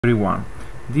Everyone.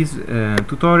 This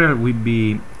tutorial will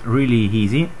be really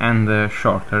easy and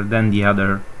shorter than the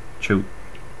other two,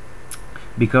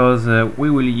 because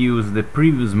we will use the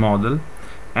previous model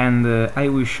and I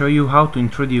will show you how to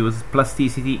introduce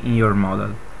plasticity in your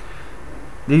model.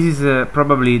 This is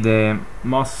probably the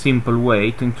most simple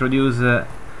way to introduce the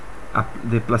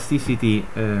plasticity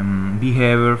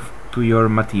behavior to your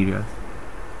materials.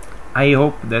 I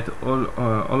hope that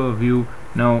all of you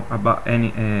know about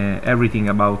everything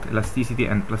about elasticity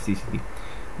and plasticity,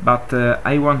 but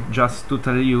I want just to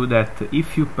tell you that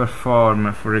if you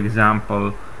perform, for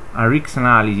example, a Rix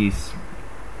analysis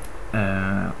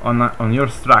on your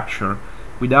structure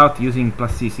without using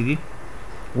plasticity,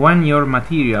 when your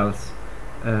materials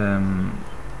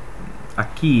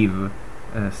achieve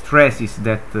stresses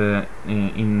that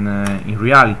in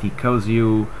reality cause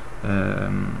you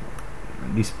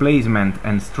displacement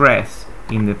and stress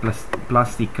in the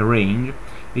plastic range,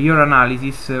 your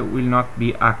analysis will not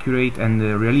be accurate and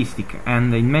realistic,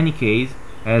 and in many cases,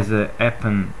 as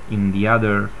happened in the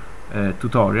other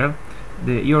tutorial,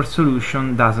 your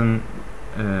solution doesn't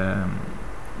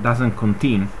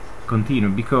continue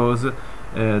because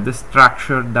the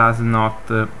structure does not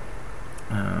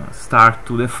start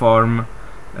to deform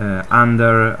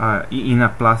in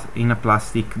a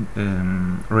plastic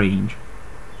range.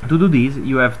 To do this,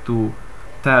 you have to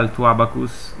tell to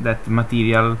Abaqus that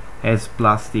material has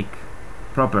plastic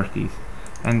properties,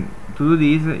 and to do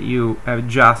this you have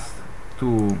just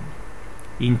to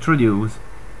introduce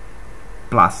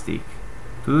plastic.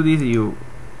 To do this you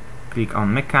click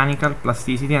on mechanical,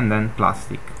 plasticity, and then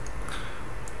plastic.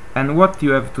 And what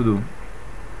you have to do,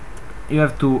 you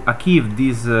have to achieve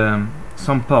these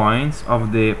some points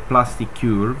of the plastic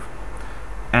curve,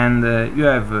 and you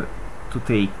have to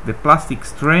take the plastic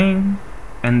strain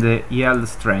and the yield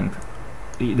strength,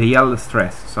 the yield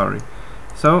stress, sorry.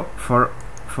 So for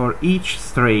each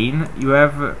strain you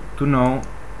have to know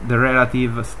the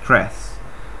relative stress.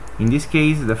 In this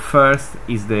case, the first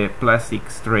is the plastic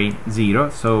strain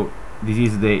 0, so this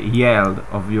is the yield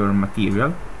of your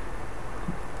material,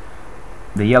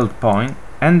 the yield point,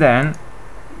 and then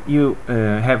you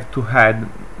have to add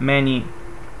many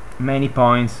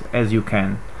points as you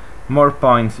can. More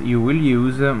points you will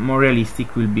use, more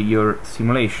realistic will be your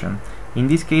simulation. In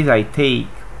this case, I take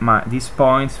these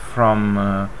points from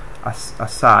a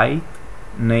site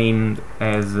named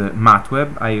as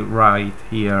mathweb. I write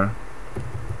here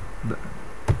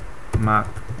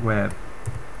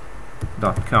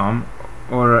mathweb.com,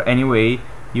 or anyway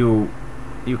you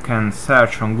can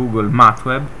search on Google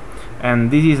mathweb, and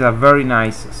this is a very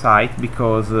nice site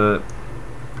because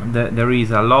there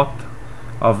is a lot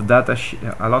of data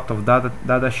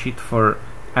sheet for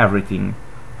everything,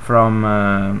 from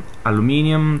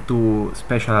aluminium to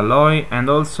special alloy, and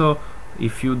also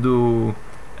if you do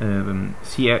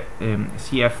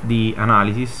CFD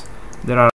analysis, there are